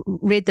kind of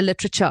read the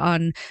literature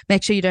on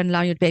make sure you don't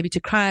allow your baby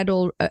to cry at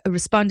all,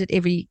 respond to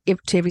every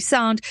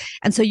sound.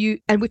 And so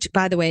which,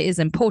 by the way, is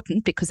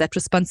important, because that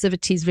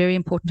responsivity is very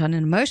important on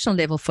an emotional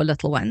level for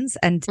little ones.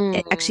 And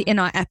actually in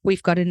our app,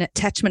 we've got an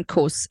attachment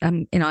course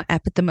in our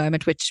app at the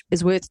moment, which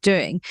is worth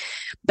doing.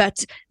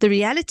 But the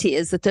reality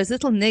is that those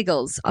little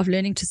niggles of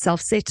learning to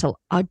self-settle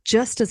are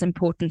just as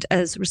important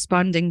as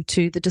responding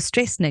to the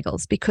distress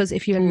niggles. Because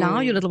if you allow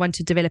your little one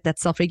to develop that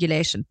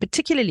self-regulation,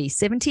 particularly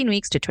 17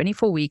 weeks to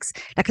 24 weeks,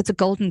 like it's a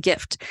golden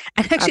gift.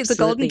 And actually it's a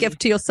golden gift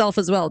to yourself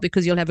as well,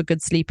 because you'll have a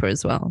good sleeper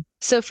as well.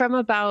 So from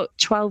about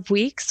 12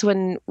 weeks,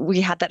 when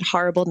we had that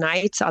horrible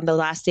night on the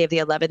last day of the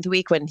 11th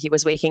week, when he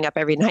was waking up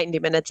every 90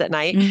 minutes at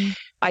night,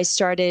 I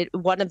started,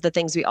 one of the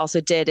things we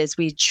also did is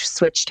we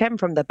switched him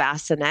from the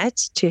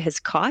bassinet to his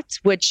cot,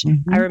 which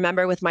I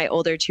remember with my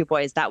older two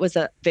boys, that was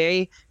a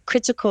very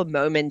critical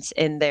moment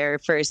in their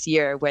first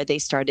year where they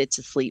started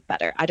to sleep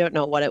better. I don't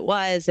know what it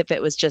was, if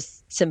it was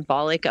just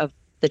symbolic of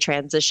the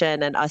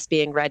transition and us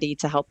being ready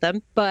to help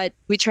them. But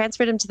we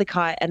transferred him to the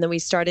cot, and then we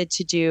started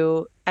to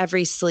do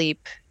every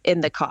sleep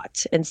in the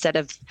cot instead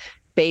of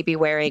baby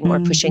wearing or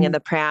pushing in the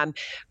pram.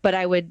 But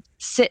I would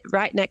sit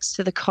right next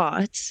to the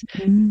cot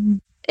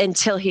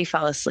until he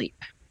fell asleep.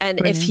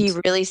 And if he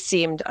really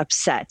seemed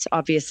upset,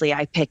 obviously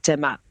I picked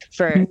him up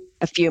for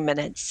a few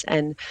minutes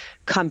and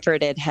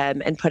comforted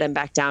him and put him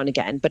back down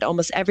again. But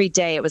almost every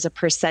day it was a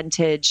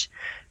percentage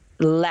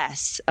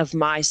less of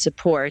my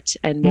support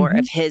and more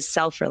of his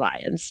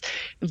self-reliance.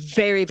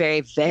 Very,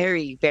 very,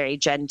 very, very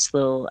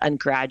gentle and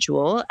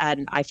gradual.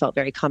 And I felt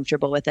very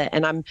comfortable with it.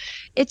 And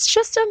it's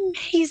just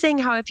amazing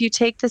how if you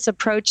take this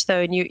approach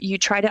though, and you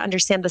try to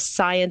understand the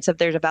science of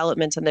their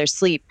development and their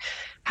sleep,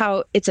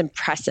 how it's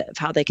impressive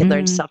how they can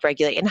learn to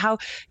self-regulate, and how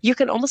you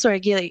can almost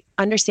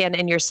understand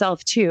in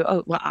yourself too.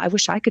 Oh, well, I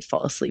wish I could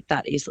fall asleep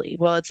that easily.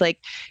 Well, it's like,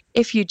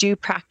 if you do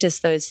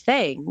practice those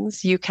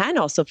things, you can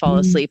also fall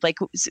asleep. Like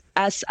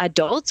as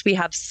adults, we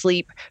have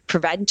sleep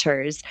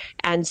preventers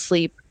and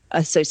sleep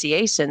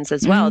associations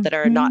as well that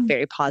are not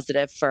very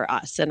positive for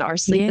us. And our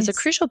sleep is a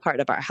crucial part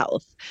of our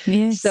health.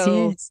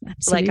 So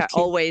like I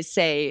always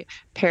say,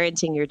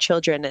 parenting your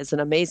children is an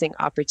amazing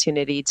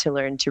opportunity to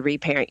learn to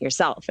reparent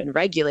yourself and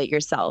regulate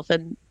yourself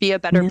and be a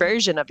better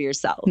version of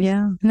yourself.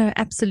 Yeah, no,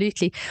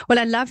 absolutely. Well,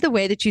 I love the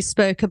way that you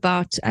spoke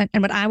about, and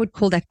what I would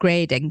call that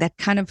grading, that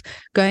kind of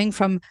going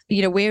from,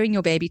 wearing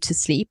your baby to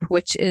sleep,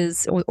 which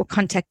is, or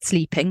contact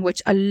sleeping,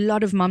 which a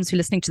lot of moms who are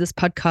listening to this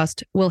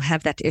podcast will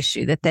have that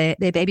issue, that their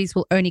babies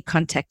will only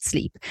contact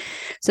sleep.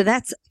 So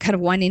that's kind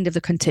of one end of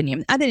the continuum.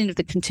 The other end of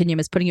the continuum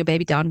is putting your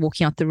baby down,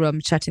 walking out the room,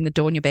 shutting the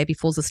door, and your baby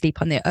falls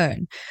asleep on their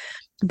own.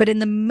 But in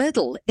the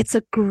middle, it's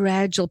a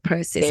gradual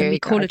process, and we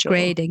call it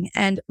grading.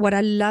 And what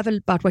I love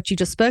about what you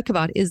just spoke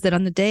about is that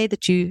on the day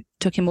that you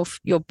took him off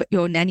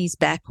your nanny's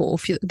back, or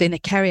then a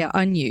carrier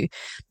on you,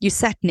 you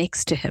sat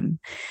next to him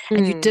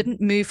and you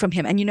didn't move from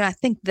him. And, I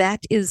think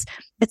it's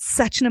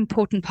such an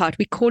important part.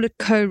 We call it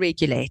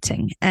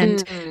co-regulating.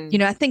 And,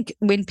 I think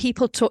when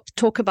people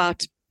talk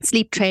about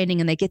sleep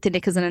training and they get their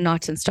knickers in a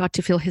knot and start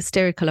to feel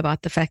hysterical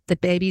about the fact that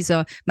babies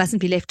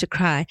mustn't be left to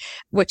cry,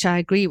 which I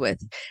agree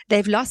with,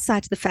 they've lost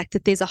sight of the fact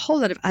that there's a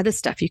whole lot of other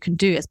stuff you can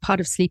do as part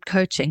of sleep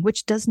coaching,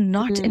 which does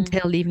not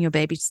entail leaving your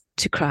baby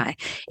to cry.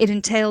 It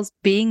entails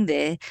being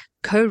there,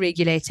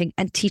 co-regulating,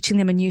 and teaching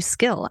them a new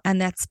skill. And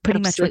that's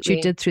pretty much what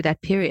you did through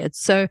that period.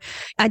 So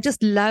I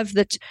just love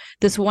that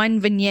this one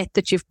vignette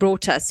that you've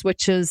brought us,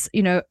 which is,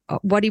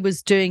 what he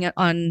was doing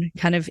on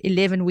kind of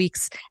 11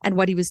 weeks and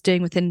what he was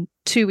doing within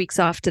 2 weeks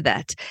after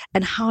that,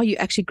 and how you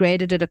actually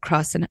graded it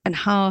across, and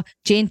how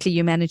gently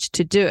you managed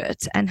to do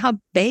it, and how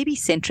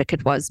baby-centric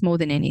it was more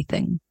than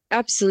anything.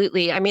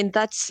 Absolutely. I mean,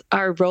 that's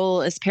our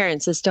role as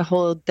parents, is to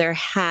hold their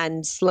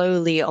hand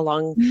slowly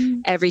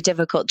along every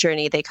difficult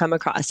journey they come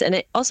across. And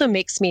it also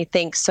makes me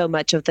think so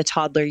much of the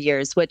toddler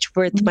years, which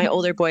with my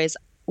older boys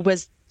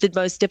was the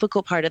most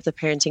difficult part of the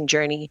parenting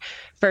journey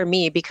for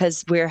me,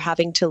 because we're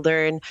having to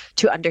learn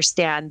to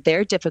understand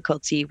their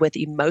difficulty with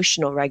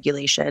emotional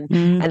regulation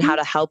and how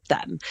to help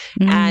them.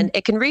 And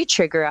it can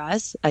re-trigger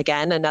us,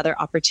 again, another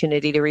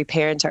opportunity to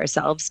reparent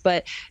ourselves.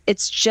 But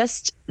it's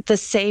just the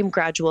same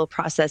gradual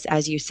process,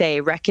 as you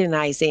say,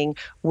 recognizing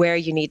where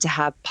you need to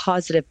have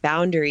positive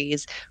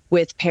boundaries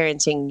with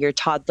parenting your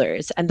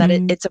toddlers, and that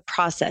it's a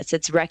process.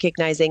 It's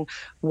recognizing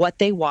what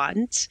they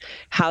want,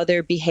 how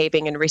they're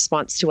behaving in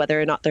response to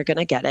whether or not they're going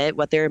to get it,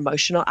 what their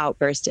emotional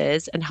outburst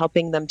is, and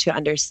helping them to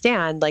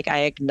understand, like,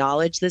 I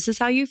acknowledge this is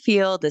how you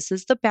feel, this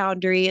is the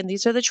boundary, and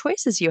these are the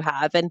choices you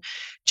have. And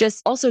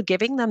just also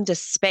giving them the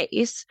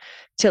space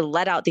to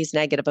let out these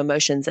negative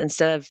emotions,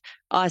 instead of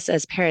us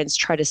as parents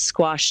try to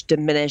squash,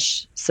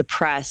 diminish,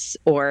 suppress,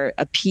 or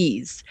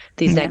appease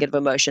these negative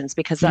emotions,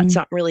 because that's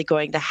not really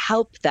going to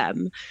help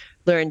them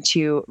learn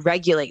to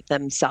regulate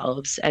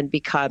themselves and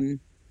become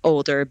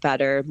older,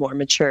 better, more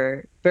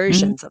mature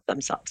versions of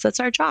themselves. That's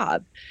our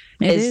job,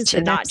 is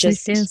to not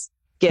just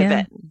give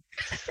in.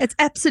 It's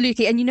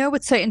absolutely. And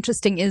what's so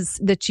interesting is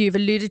that you've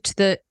alluded to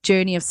the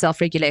journey of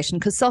self-regulation,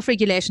 because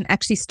self-regulation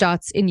actually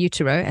starts in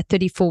utero at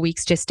 34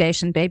 weeks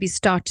gestation. Babies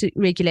start to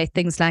regulate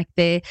things like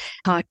their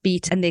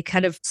heartbeat and their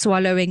kind of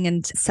swallowing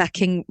and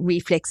sucking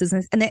reflexes.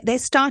 And they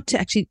start to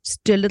actually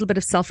do a little bit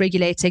of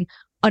self-regulating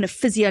on a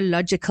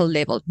physiological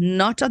level,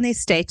 not on their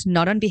state,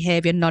 not on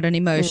behavior, not on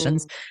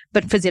emotions,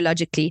 but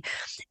physiologically.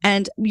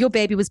 And your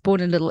baby was born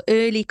a little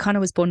early,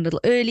 Connor was born a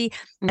little early,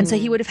 and so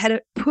he would have had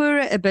a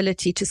poorer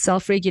ability to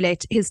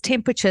self-regulate his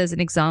temperature, as an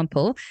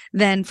example,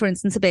 than, for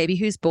instance, a baby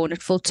who's born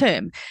at full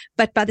term.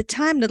 But by the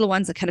time little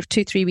ones are kind of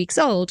 2-3 weeks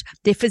old,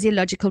 their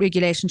physiological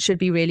regulation should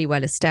be really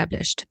well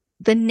established.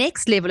 The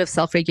next level of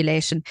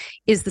self-regulation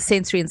is the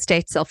sensory and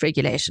state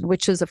self-regulation,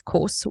 which is, of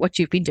course, what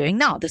you've been doing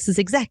now. This is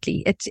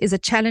exactly. It is a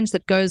challenge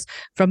that goes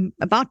from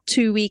about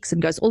 2 weeks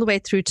and goes all the way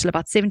through till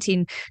about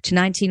 17 to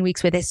 19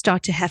 weeks, where they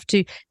start to have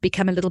to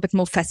become a little bit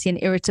more fussy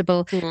and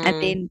irritable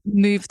and then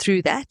move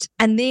through that.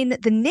 And then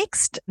the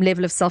next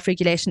level of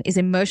self-regulation is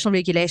emotional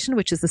regulation,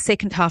 which is the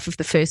second half of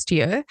the first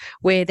year,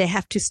 where they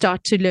have to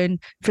start to learn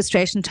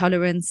frustration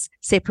tolerance,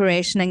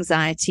 separation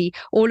anxiety,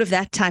 all of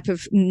that type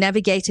of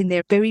navigating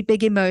their very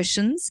big emotions.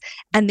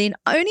 And then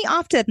only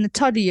after that, in the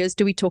toddler years,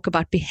 do we talk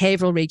about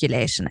behavioral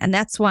regulation. And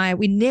that's why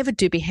we never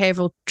do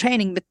behavioral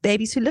training with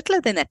babies who are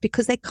littler than that,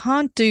 because they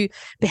can't do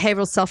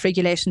behavioral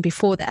self-regulation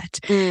before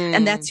that.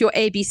 And that's your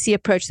ABC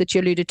approach that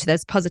you alluded to,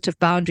 those positive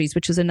boundaries,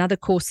 which is another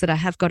course that I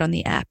have got on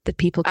the app that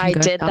people can I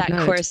go did download.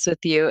 that course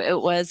with you.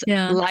 It was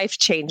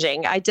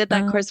life-changing. I did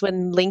that course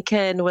when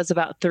Lincoln was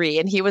about 3,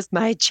 and he was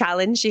my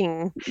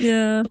challenging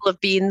full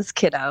of beans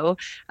kiddo.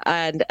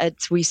 And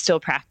we still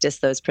practice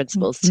those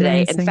principles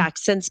today. Amazing. In fact,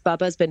 since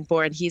Bubba's been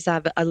born, he's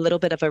had a little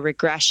bit of a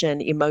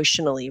regression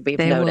emotionally, we've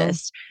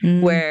noticed,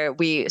 where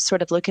we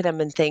sort of look at him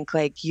and think,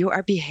 like, you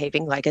are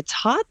behaving like a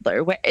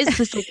toddler. Where is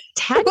this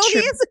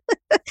tantrum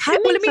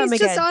coming from he's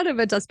again? Just out of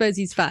it. I suppose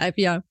he's 5,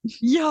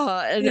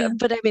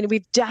 But I mean,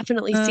 we've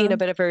definitely seen a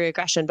bit of a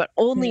regression, but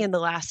only in the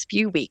last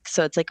few weeks.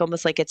 So it's like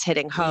almost like it's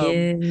hitting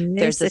home.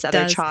 There's this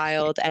other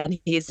child, and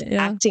he's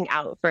acting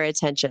out for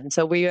attention.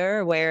 So we are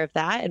aware of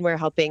that, and we're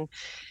helping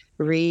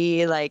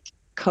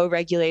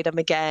co-regulate him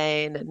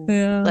again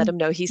and let him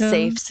know he's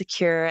safe,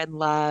 secure, and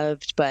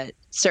loved. But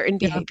certain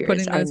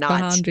behaviors are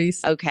not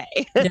boundaries. Okay.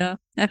 Yeah,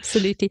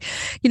 absolutely.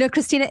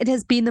 Christina, it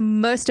has been the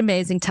most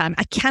amazing time.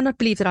 I cannot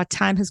believe that our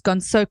time has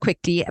gone so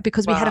quickly,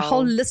 because we had a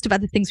whole list of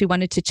other things we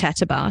wanted to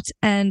chat about.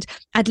 And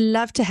I'd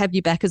love to have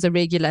you back as a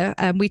regular.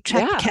 We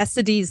tracked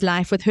Cassidy's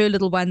life with her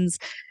little ones,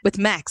 with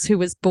Max, who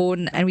was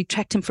born, and we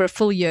tracked him for a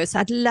full year. So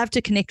I'd love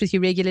to connect with you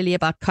regularly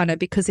about Connor,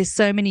 because there's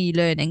so many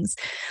learnings.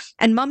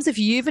 And moms, if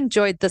you've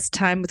enjoyed this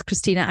time with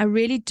Christina, I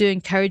really do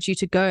encourage you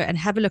to go and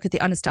have a look at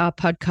the Honest Hour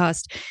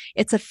podcast.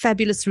 It's a fabulous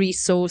fabulous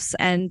resource.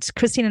 And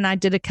Christine and I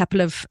did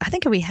I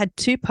think we had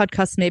 2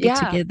 podcasts maybe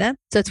together.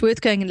 So it's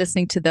worth going and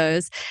listening to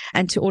those,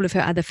 and to all of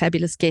her other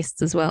fabulous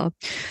guests as well.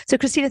 So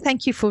Christina,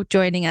 thank you for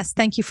joining us.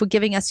 Thank you for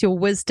giving us your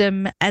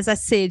wisdom. As I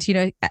said,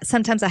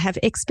 sometimes I have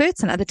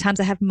experts and other times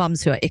I have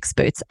moms who are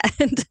experts.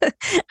 And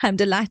I'm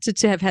delighted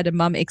to have had a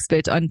mom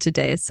expert on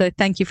today. So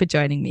thank you for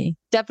joining me.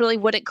 Definitely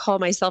wouldn't call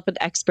myself an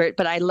expert,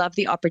 but I love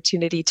the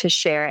opportunity to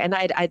share. And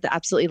I'd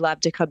absolutely love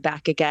to come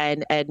back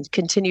again and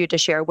continue to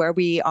share where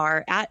we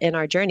are at in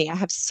our journey. I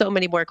have so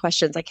many more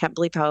questions. I can't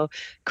believe how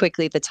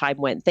quickly the time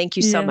went. Thank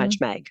you so much,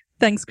 Meg.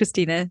 Thanks,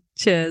 Christina.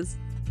 Cheers.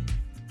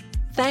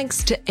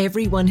 Thanks to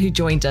everyone who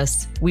joined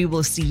us. We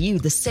will see you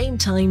the same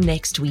time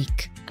next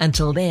week.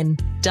 Until then,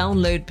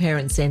 download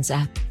Parent Sense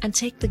app and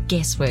take the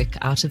guesswork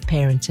out of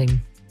parenting.